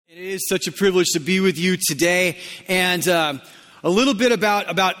It is such a privilege to be with you today, and a little bit about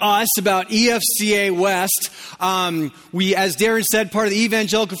us, about EFCA West. We, as Darren said, part of the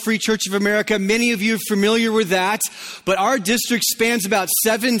Evangelical Free Church of America. Many of you are familiar with that, but our district spans about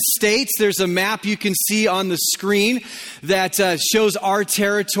 7 states. There's a map you can see on the screen that shows our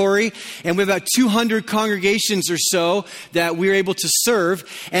territory, and we have about 200 congregations or so that we're able to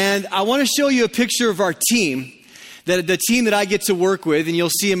serve. And I want to show you a picture of our team. The team that I get to work with, and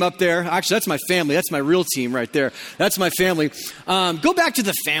you'll see him up there. Actually, that's my family. That's my real team right there. That's my family. Go back to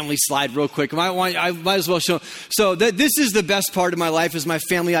the family slide real quick. I might as well show. So this is the best part of my life is my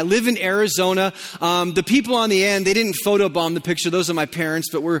family. I live in Arizona. The people on the end, they didn't photobomb the picture. Those are my parents,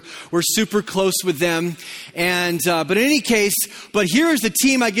 but we're super close with them. And but in any case, but here is the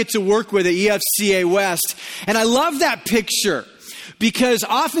team I get to work with at EFCA West, and I love that picture. Because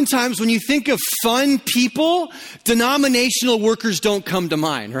oftentimes when you think of fun people, denominational workers don't come to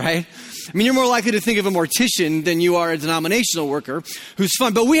mind, right? I mean, you're more likely to think of a mortician than you are a denominational worker who's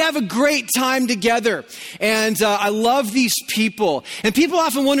fun. But we have a great time together. And I love these people. And people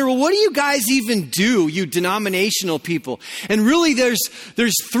often wonder, well, what do you guys even do, you denominational people? And really, there's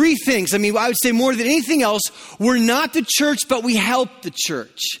 3 things. I mean, I would say more than anything else, we're not the church, but we help the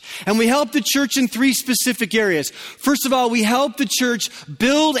church. And we help the church in 3 specific areas. First of all, we help the church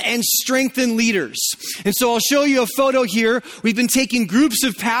build and strengthen leaders. And so I'll show you a photo here. We've been taking groups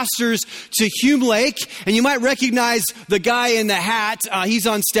of pastors to Hume Lake, and you might recognize the guy in the hat. He's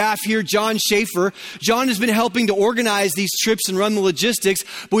on staff here, John Schaefer. John has been helping to organize these trips and run the logistics,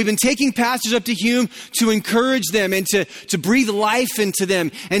 but we've been taking pastors up to Hume to encourage them and to breathe life into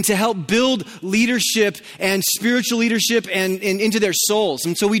them and to help build leadership and spiritual leadership and into their souls.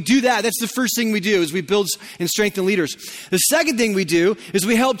 And so we do that. That's the first thing we do is we build and strengthen leaders. The second thing we do is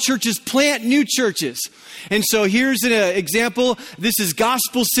we help churches plant new churches. And so here's an example. This is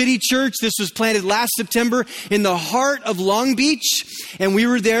Gospel City Church. This was planted last September in the heart of Long Beach. And we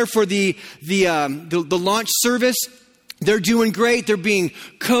were there for the launch service. They're doing great. They're being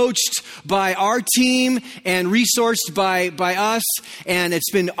coached by our team and resourced by us. And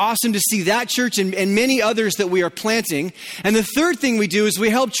it's been awesome to see that church and many others that we are planting. And the third thing we do is we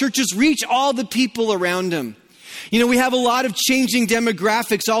help churches reach all the people around them. You know, we have a lot of changing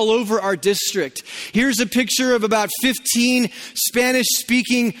demographics all over our district. Here's a picture of about 15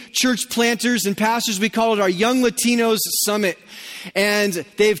 Spanish-speaking church planters and pastors. We call it our Young Latinos Summit. And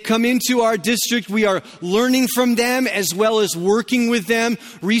they've come into our district. We are learning from them as well as working with them,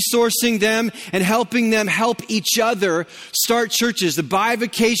 resourcing them, and helping them help each other start churches. The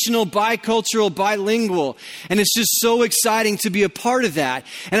bivocational, bicultural, bilingual. And it's just so exciting to be a part of that.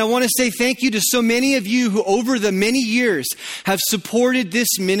 And I want to say thank you to so many of you who over the many years have supported this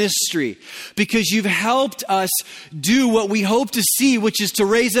ministry because you've helped us do what we hope to see, which is to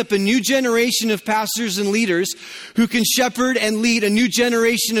raise up a new generation of pastors and leaders who can shepherd and lead a new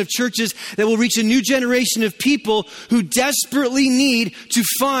generation of churches that will reach a new generation of people who desperately need to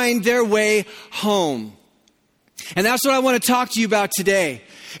find their way home. And that's what I want to talk to you about today,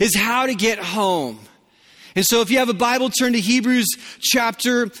 is how to get home. And so if you have a Bible, turn to Hebrews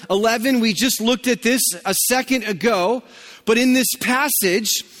chapter 11. We just looked at this a second ago. But in this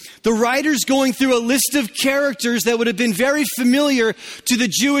passage, the writer's going through a list of characters that would have been very familiar to the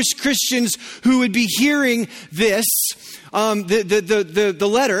Jewish Christians who would be hearing this, the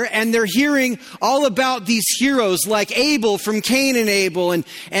letter, and they're hearing all about these heroes like Abel from Cain and Abel,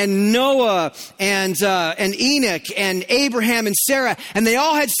 and Noah, and Enoch, and Abraham and Sarah, and they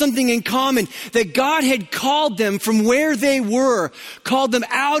all had something in common, that God had called them from where they were, called them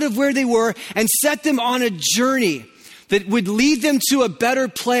out of where they were, and set them on a journey that would lead them to a better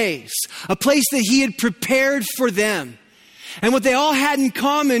place, a place that He had prepared for them. And what they all had in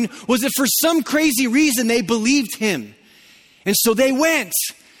common was that for some crazy reason, they believed Him. And so they went,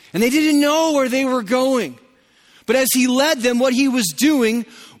 and they didn't know where they were going. But as He led them, what He was doing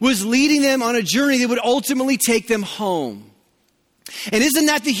was leading them on a journey that would ultimately take them home. And isn't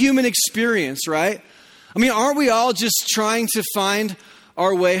that the human experience, right? I mean, aren't we all just trying to find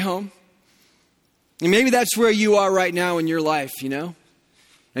our way home? And maybe that's where you are right now in your life, you know?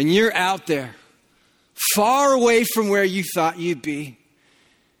 And you're out there, far away from where you thought you'd be.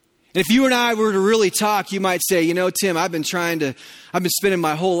 And if you and I were to really talk, you might say, you know, Tim, I've been spending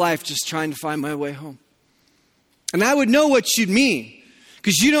my whole life just trying to find my way home. And I would know what you'd mean,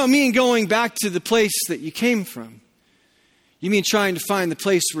 because you don't mean going back to the place that you came from. You mean trying to find the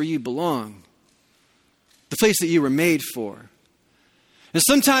place where you belong, the place that you were made for. And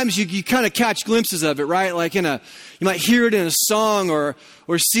sometimes you kind of catch glimpses of it, right? Like you might hear it in a song or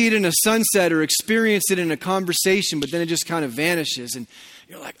see it in a sunset or experience it in a conversation, but then it just kind of vanishes. And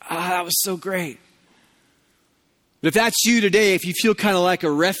You're like, that was so great. But if that's you today, if you feel kind of like a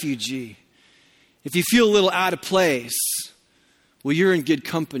refugee, if you feel a little out of place, well, you're in good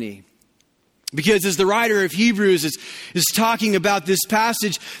company. Because as the writer of Hebrews is talking about this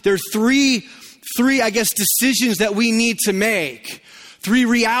passage, there are three, I guess, decisions that we need to make. 3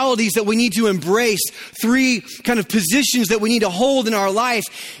 realities that we need to embrace. 3 kind of positions that we need to hold in our life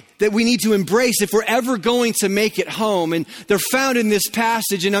that we need to embrace if we're ever going to make it home. And they're found in this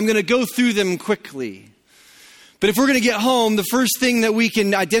passage, and I'm going to go through them quickly. But if we're going to get home, the first thing that we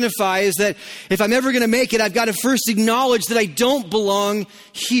can identify is that if I'm ever going to make it, I've got to first acknowledge that I don't belong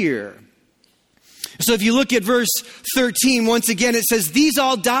here. So if you look at verse 13, once again, it says, these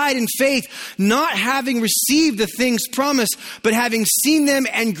all died in faith, not having received the things promised, but having seen them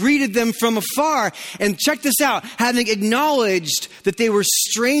and greeted them from afar. And check this out, having acknowledged that they were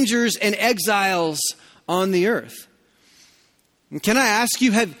strangers and exiles on the earth. And can I ask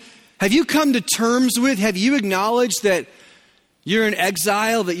you, have you come to terms with, have you acknowledged that you're an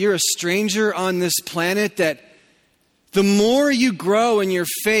exile, that you're a stranger on this planet, that the more you grow in your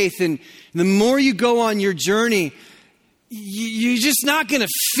faith and the more you go on your journey, you're just not going to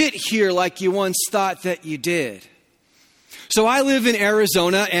fit here like you once thought that you did. So I live in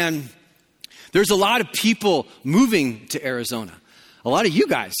Arizona, and there's a lot of people moving to Arizona. A lot of you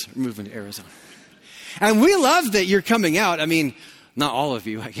guys are moving to Arizona. And we love that you're coming out. I mean, not all of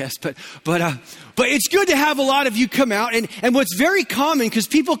you, I guess, but it's good to have a lot of you come out. And what's very common, because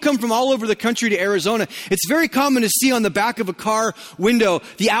people come from all over the country to Arizona, it's very common to see on the back of a car window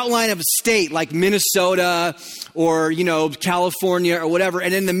the outline of a state like Minnesota or, California or whatever.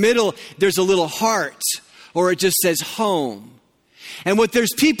 And in the middle, there's a little heart, or it just says home. And what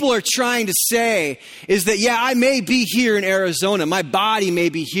there's people are trying to say is that, yeah, I may be here in Arizona. My body may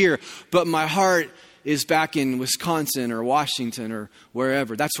be here, but my heart is back in Wisconsin or Washington or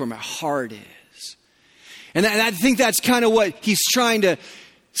wherever. That's where my heart is. And I think that's kind of what he's trying to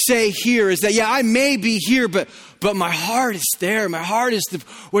say here is that, yeah, I may be here, but my heart is there. My heart is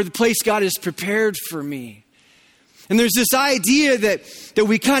where the place God has prepared for me. And there's this idea that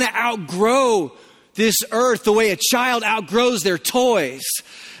we kind of outgrow this earth the way a child outgrows their toys.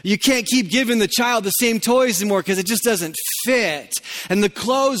 You can't keep giving the child the same toys anymore because it just doesn't fit. And the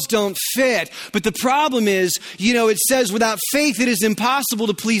clothes don't fit. But the problem is, it says without faith it is impossible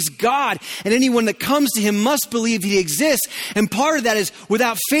to please God. And anyone that comes to him must believe he exists. And part of that is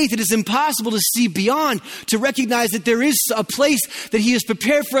without faith it is impossible to see beyond, to recognize that there is a place that he has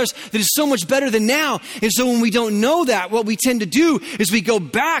prepared for us that is so much better than now. And so when we don't know that, what we tend to do is we go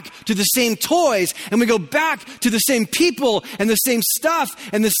back to the same toys and we go back to the same people and the same stuff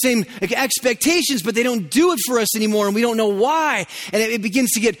and the same expectations, but they don't do it for us anymore, and we don't know why. And it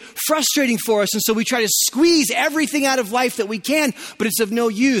begins to get frustrating for us, and so we try to squeeze everything out of life that we can, but it's of no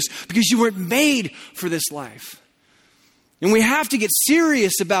use because you weren't made for this life. And we have to get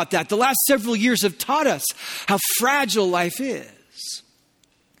serious about that. The last several years have taught us how fragile life is.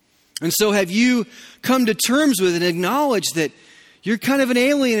 And so have you come to terms with and acknowledged that you're kind of an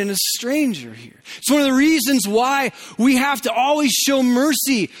alien and a stranger here? It's one of the reasons why we have to always show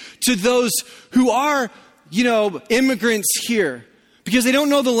mercy to those who are, immigrants here. Because they don't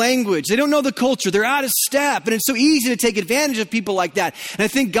know the language. They don't know the culture. They're out of step. And it's so easy to take advantage of people like that. And I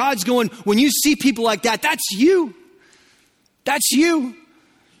think God's going, when you see people like that, that's you. That's you.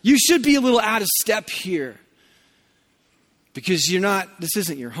 You should be a little out of step here. Because this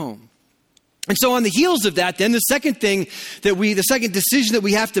isn't your home. And so on the heels of that, then the second decision that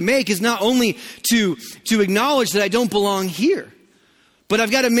we have to make is not only to acknowledge that I don't belong here, but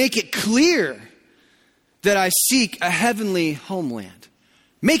I've got to make it clear that I seek a heavenly homeland.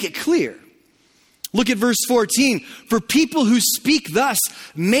 Make it clear. Look at verse 14. For people who speak thus,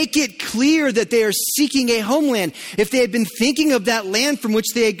 make it clear that they are seeking a homeland. If they had been thinking of that land from which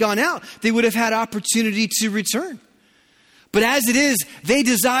they had gone out, they would have had opportunity to return. But as it is, they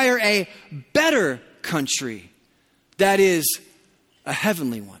desire a better country, that is, a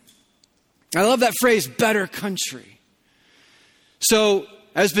heavenly one. I love that phrase, better country. So,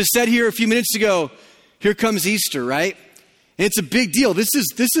 as was said here a few minutes ago, here comes Easter, right? And it's a big deal. This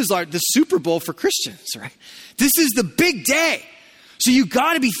is like the Super Bowl for Christians, right? This is the big day. So you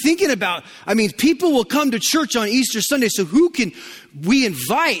got to be thinking about, people will come to church on Easter Sunday, so who can we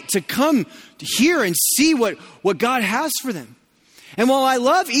invite to come here and see what God has for them? And while I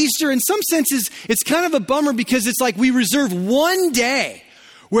love Easter, in some senses, it's kind of a bummer because it's like we reserve one day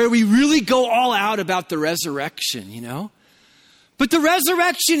where we really go all out about the resurrection, But the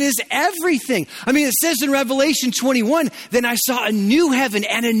resurrection is everything. It says in Revelation 21, then I saw a new heaven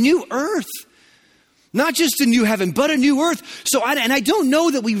and a new earth. Not just a new heaven, but a new earth. I don't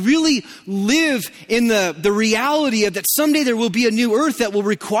know that we really live in the reality of that someday there will be a new earth that will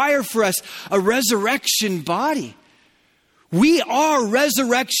require for us a resurrection body. We are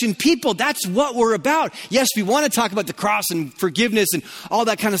resurrection people. That's what we're about. Yes, we want to talk about the cross and forgiveness and all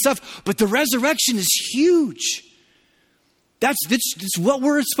that kind of stuff, but the resurrection is huge. That's what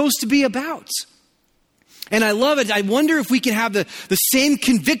we're supposed to be about. And I love it. I wonder if we can have the same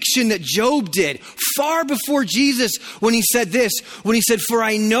conviction that Job did far before Jesus when he said this, when he said, "For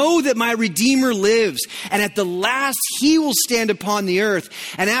I know that my Redeemer lives, and at the last he will stand upon the earth.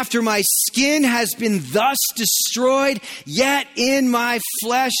 And after my skin has been thus destroyed, yet in my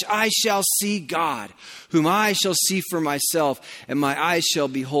flesh I shall see God, whom I shall see for myself, and my eyes shall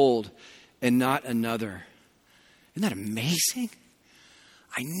behold, and not another." Isn't that amazing?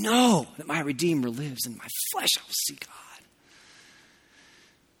 I know that my Redeemer lives, and in my flesh I will see God.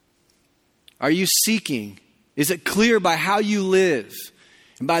 Are you seeking? Is it clear by how you live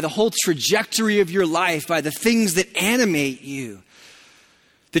and by the whole trajectory of your life, by the things that animate you,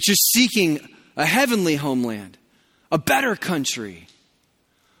 that you're seeking a heavenly homeland, a better country?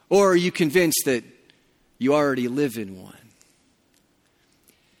 Or are you convinced that you already live in one?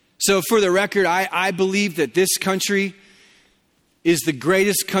 So for the record, I believe that this country is the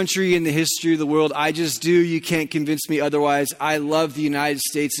greatest country in the history of the world. I just do. You can't convince me otherwise. I love the United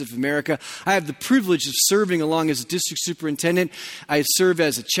States of America. I have the privilege of serving along as a district superintendent. I serve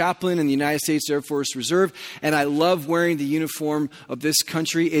as a chaplain in the United States Air Force Reserve, and I love wearing the uniform of this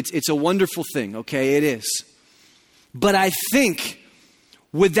country. It's a wonderful thing, okay? It is. But I think,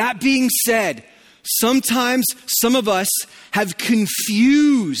 with that being said, sometimes some of us have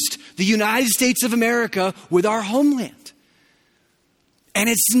confused the United States of America with our homeland. And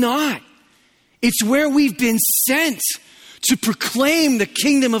it's not. It's where we've been sent to proclaim the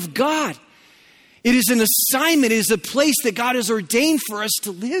kingdom of God. It is an assignment. It is a place that God has ordained for us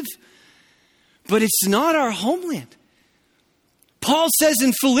to live. But it's not our homeland. Paul says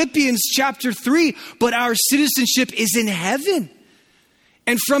in Philippians chapter 3, but our citizenship is in heaven.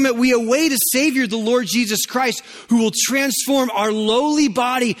 And from it we await a Savior, the Lord Jesus Christ, who will transform our lowly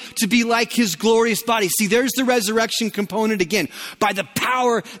body to be like his glorious body. See, there's the resurrection component again, by the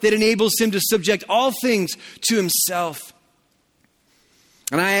power that enables him to subject all things to himself.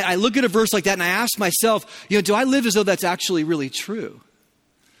 And I look at a verse like that and I ask myself, do I live as though that's actually really true?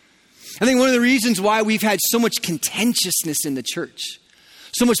 I think one of the reasons why we've had so much contentiousness in the church,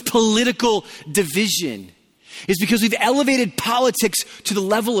 so much political division, is because we've elevated politics to the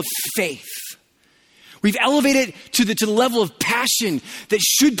level of faith. We've elevated to the level of passion that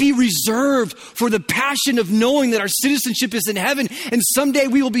should be reserved for the passion of knowing that our citizenship is in heaven and someday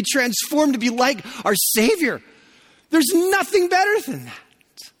we will be transformed to be like our Savior. There's nothing better than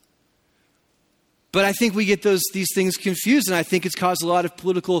that. But I think we get these things confused, and I think it's caused a lot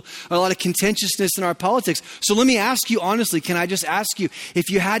of contentiousness in our politics. So let me ask you honestly, can I just ask you, if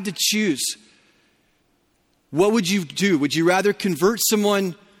you had to choose, what would you do? Would you rather convert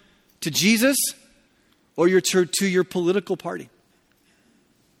someone to Jesus or to your political party?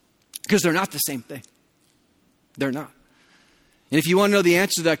 Because they're not the same thing. They're not. And if you want to know the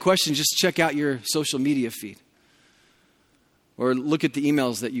answer to that question, just check out your social media feed. Or look at the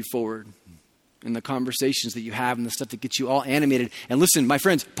emails that you forward and the conversations that you have and the stuff that gets you all animated. And listen, my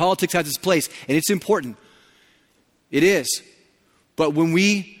friends, politics has its place and it's important. It is. But when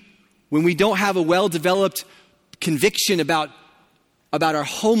we don't have a well-developed conviction about our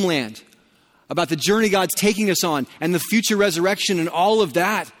homeland, about the journey God's taking us on and the future resurrection and all of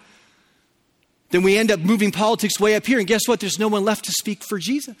that, then we end up moving politics way up here. And guess what? There's no one left to speak for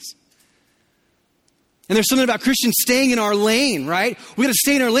Jesus. And there's something about Christians staying in our lane, right? We got to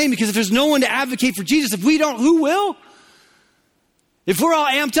stay in our lane because if there's no one to advocate for Jesus, if we don't, who will? If we're all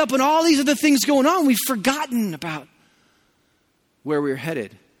amped up on all these other things going on, we've forgotten about where we're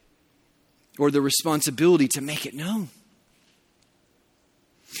headed or the responsibility to make it known.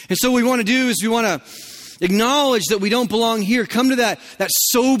 And so what we want to do is we want to acknowledge that we don't belong here. Come to that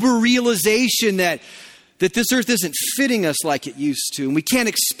sober realization that this earth isn't fitting us like it used to, and we can't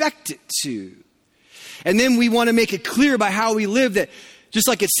expect it to. And then we want to make it clear by how we live that, just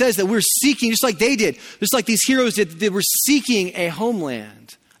like it says, that we're seeking, just like they did, just like these heroes did, they were seeking a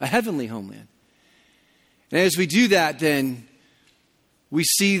homeland, a heavenly homeland. And as we do that, then we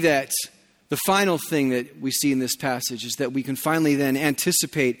see that the final thing that we see in this passage is that we can finally then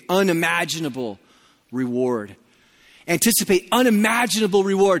anticipate unimaginable reward. Anticipate unimaginable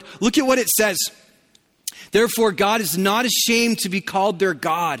reward. Look at what it says. Therefore, God is not ashamed to be called their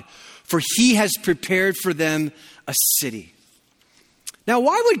God, for he has prepared for them a city. Now,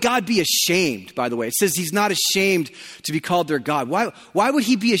 why would God be ashamed, by the way? It says he's not ashamed to be called their God. Why would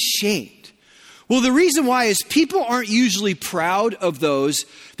he be ashamed? Well, the reason why is people aren't usually proud of those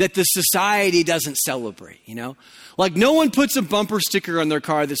that the society doesn't celebrate, you know? Like no one puts a bumper sticker on their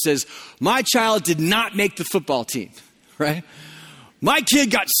car that says, my child did not make the football team, right? My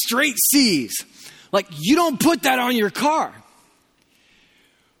kid got straight C's. Like you don't put that on your car.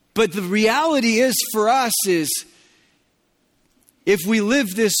 But the reality is for us is, if we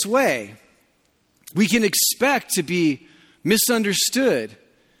live this way, we can expect to be misunderstood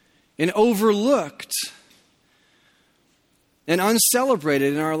and overlooked and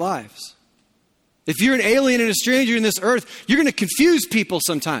uncelebrated in our lives. If you're an alien and a stranger in this earth, you're going to confuse people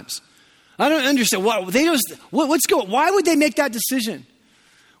sometimes. I don't understand. Why would they make that decision?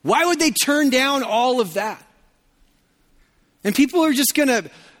 Why would they turn down all of that? And people are just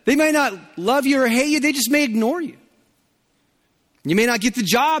they might not love you or hate you, they just may ignore you. You may not get the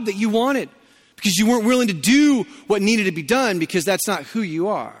job that you wanted because you weren't willing to do what needed to be done because that's not who you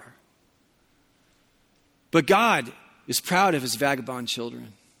are. But God is proud of his vagabond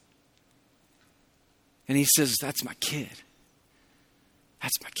children. And he says, that's my kid.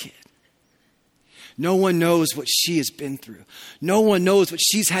 That's my kid. No one knows what she has been through. No one knows what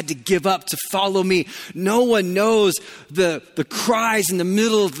she's had to give up to follow me. No one knows the cries in the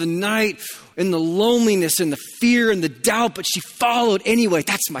middle of the night and the loneliness and the fear and the doubt, but she followed anyway.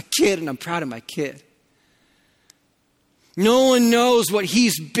 That's my kid, and I'm proud of my kid. No one knows what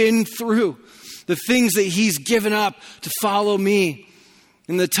he's been through, the things that he's given up to follow me,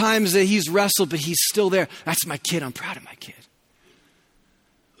 and the times that he's wrestled, but he's still there. That's my kid. I'm proud of my kid.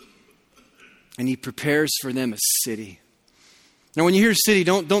 And he prepares for them a city. Now, when you hear city,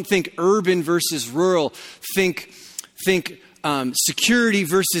 don't think urban versus rural. Think security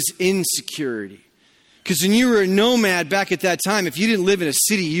versus insecurity. Because when you were a nomad back at that time, if you didn't live in a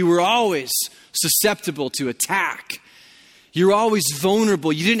city, you were always susceptible to attack. You were always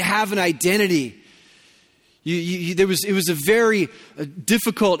vulnerable. You didn't have an identity. It was a very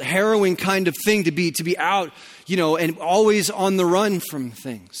difficult, harrowing kind of thing to be out, and always on the run from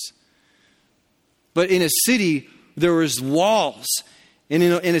things. But in a city, there was walls. And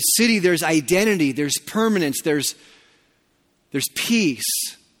in a city, there's identity, there's permanence, there's peace.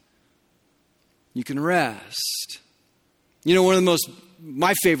 You can rest. One of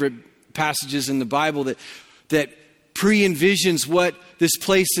my favorite passages in the Bible that pre-envisions what this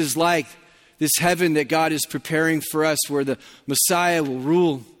place is like, this heaven that God is preparing for us, where the Messiah will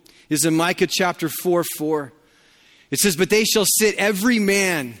rule, is in Micah chapter 4:4. It says, but they shall sit every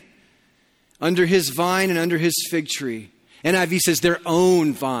man under his vine and under his fig tree. NIV says their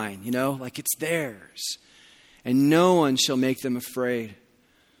own vine, like it's theirs. And no one shall make them afraid,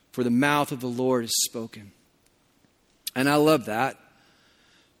 for the mouth of the Lord is spoken. And I love that,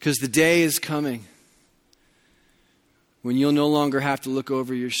 because the day is coming when you'll no longer have to look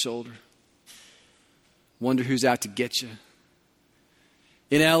over your shoulder, wonder who's out to get you.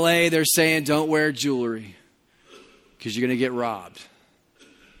 In LA, they're saying don't wear jewelry because you're going to get robbed.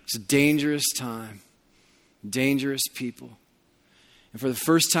 It's a dangerous time, dangerous people. And for the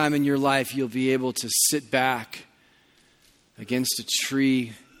first time in your life, you'll be able to sit back against a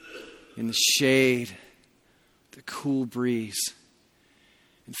tree in the shade, the cool breeze.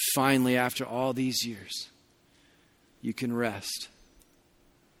 And finally, after all these years, you can rest.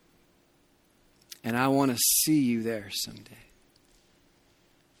 And I want to see you there someday.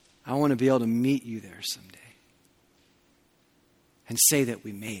 I want to be able to meet you there someday and say that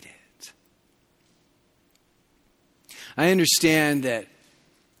we made it. I understand that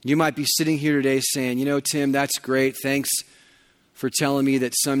you might be sitting here today saying, Tim, that's great. Thanks for telling me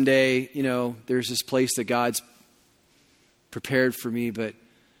that someday, there's this place that God's prepared for me. But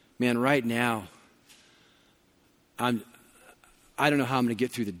man, right now, I don't know how I'm going to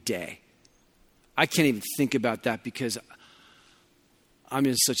get through the day. I can't even think about that because I'm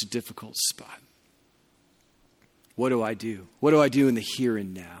in such a difficult spot. What do I do? What do I do in the here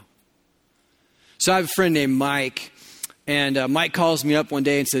and now? So I have a friend named Mike, and Mike calls me up one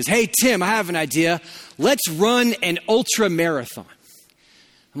day and says, hey, Tim, I have an idea. Let's run an ultra marathon.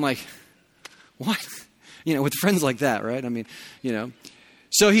 I'm like, what? With friends like that, right?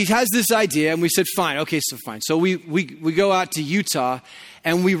 So he has this idea, and we said, fine. Okay, so fine. So we go out to Utah,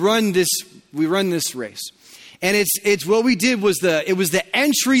 and we run this race. And it's what we did was it was the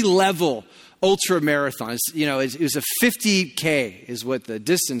entry level ultra marathon. It was a 50K is what the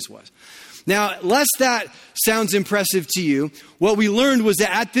distance was. Now, lest that sounds impressive to you, what we learned was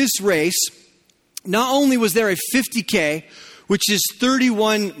that at this race, not only was there a 50K, which is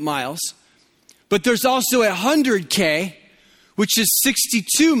 31 miles, but there's also a 100K, which is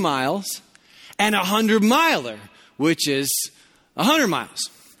 62 miles, and a 100-miler, which is 100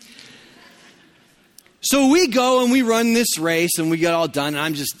 miles. So we go and we run this race and we get all done.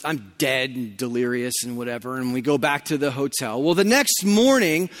 And I'm dead and delirious and whatever. And we go back to the hotel. Well, the next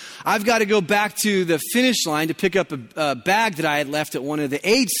morning, I've got to go back to the finish line to pick up a bag that I had left at one of the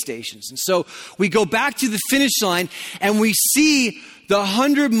aid stations. And so we go back to the finish line and we see the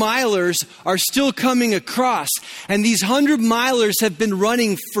 100-milers are still coming across. And these 100-milers have been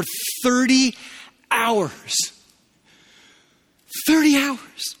running for 30 hours. 30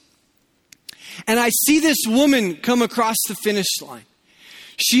 hours. And I see this woman come across the finish line.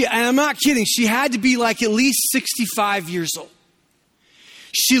 And I'm not kidding, she had to be like at least 65 years old.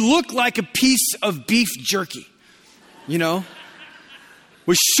 She looked like a piece of beef jerky,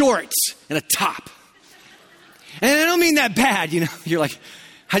 with shorts and a top. And I don't mean that bad, You're like,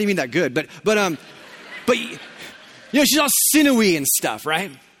 how do you mean that good? But she's all sinewy and stuff,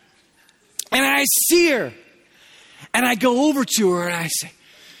 right? And I see her, and I go over to her and I say,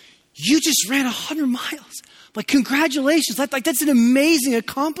 you just ran 100 miles. Like, congratulations. That's an amazing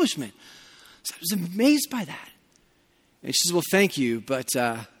accomplishment. So I was amazed by that. And she says, well, thank you, but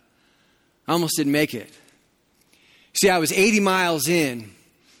I almost didn't make it. See, I was 80 miles in,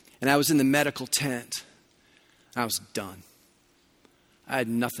 and I was in the medical tent. I was done. I had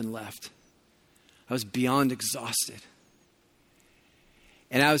nothing left. I was beyond exhausted.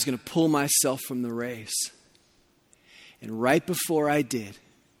 And I was going to pull myself from the race. And right before I did,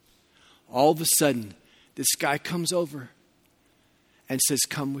 all of a sudden, this guy comes over and says,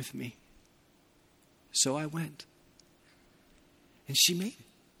 come with me. So I went. And she made it.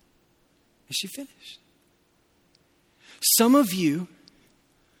 And she finished. Some of you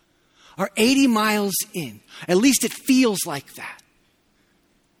are 80 miles in. At least it feels like that.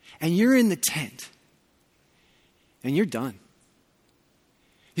 And you're in the tent. And you're done.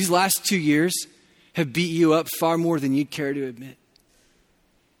 These last 2 years have beat you up far more than you'd care to admit.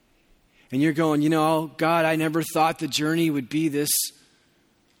 And you're going, God, I never thought the journey would be this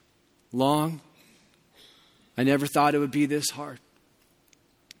long. I never thought it would be this hard.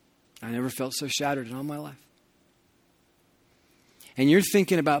 I never felt so shattered in all my life. And you're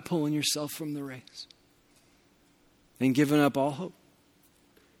thinking about pulling yourself from the race and giving up all hope.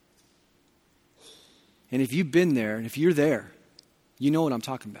 And if you've been there, and if you're there, you know what I'm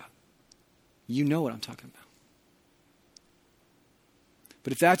talking about. You know what I'm talking about.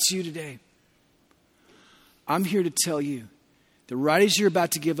 But if that's you today, I'm here to tell you that right as you're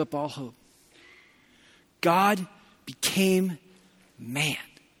about to give up all hope, God became man.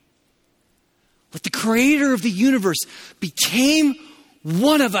 Like the creator of the universe became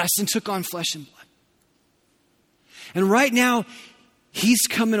one of us and took on flesh and blood. And right now, he's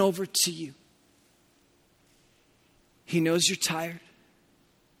coming over to you. He knows you're tired.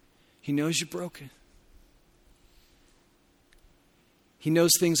 He knows you're broken. He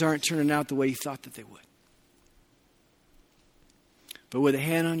knows things aren't turning out the way you thought that they would. But with a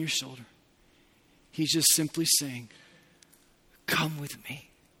hand on your shoulder, he's just simply saying, come with me.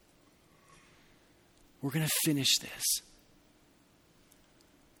 We're going to finish this.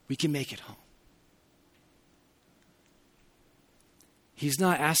 We can make it home. He's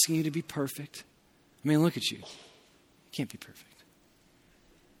not asking you to be perfect. I mean, look at you. You can't be perfect.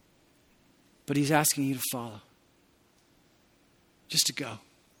 But he's asking you to follow. Just to go.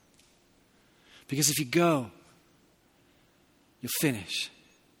 Because if you go, you'll finish.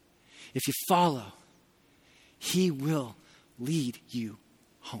 If you follow, he will lead you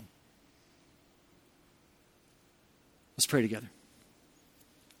home. Let's pray together.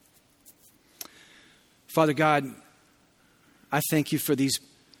 Father God, I thank you for these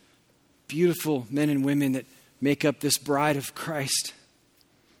beautiful men and women that make up this bride of Christ.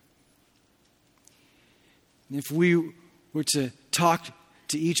 And if we were to talk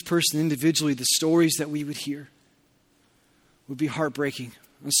to each person individually, the stories that we would hear would be heartbreaking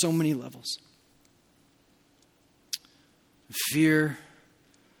on so many levels. Fear,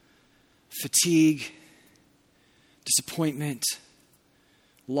 fatigue, disappointment,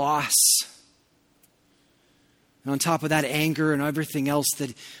 loss. And on top of that, anger and everything else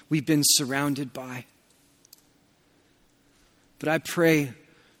that we've been surrounded by. But I pray,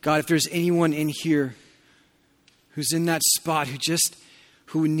 God, if there's anyone in here who's in that spot,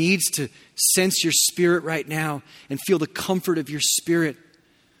 who needs to sense your spirit right now and feel the comfort of your spirit,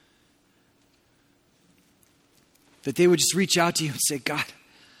 that they would just reach out to you and say, God,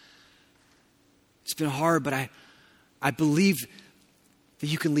 it's been hard, but I believe that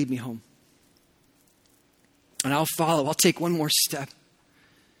you can lead me home. And I'll follow. I'll take one more step.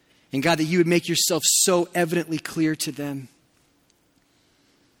 And God, that you would make yourself so evidently clear to them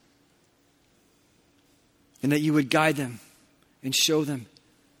and that you would guide them and show them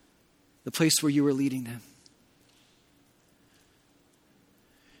the place where you are leading them.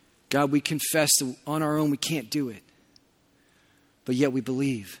 God, we confess that on our own we can't do it, but yet we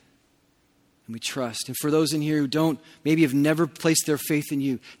believe and we trust. And for those in here who don't, maybe have never placed their faith in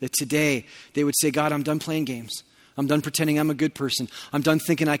you, that today they would say, God, I'm done playing games. I'm done pretending I'm a good person. I'm done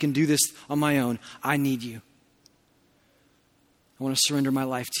thinking I can do this on my own. I need you. I want to surrender my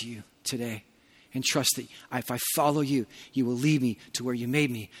life to you today and trust that if I follow you, you will lead me to where you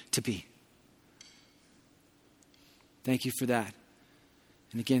made me to be. Thank you for that.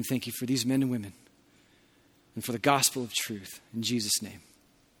 And again, thank you for these men and women and for the gospel of truth. In Jesus' name,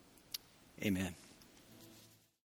 amen.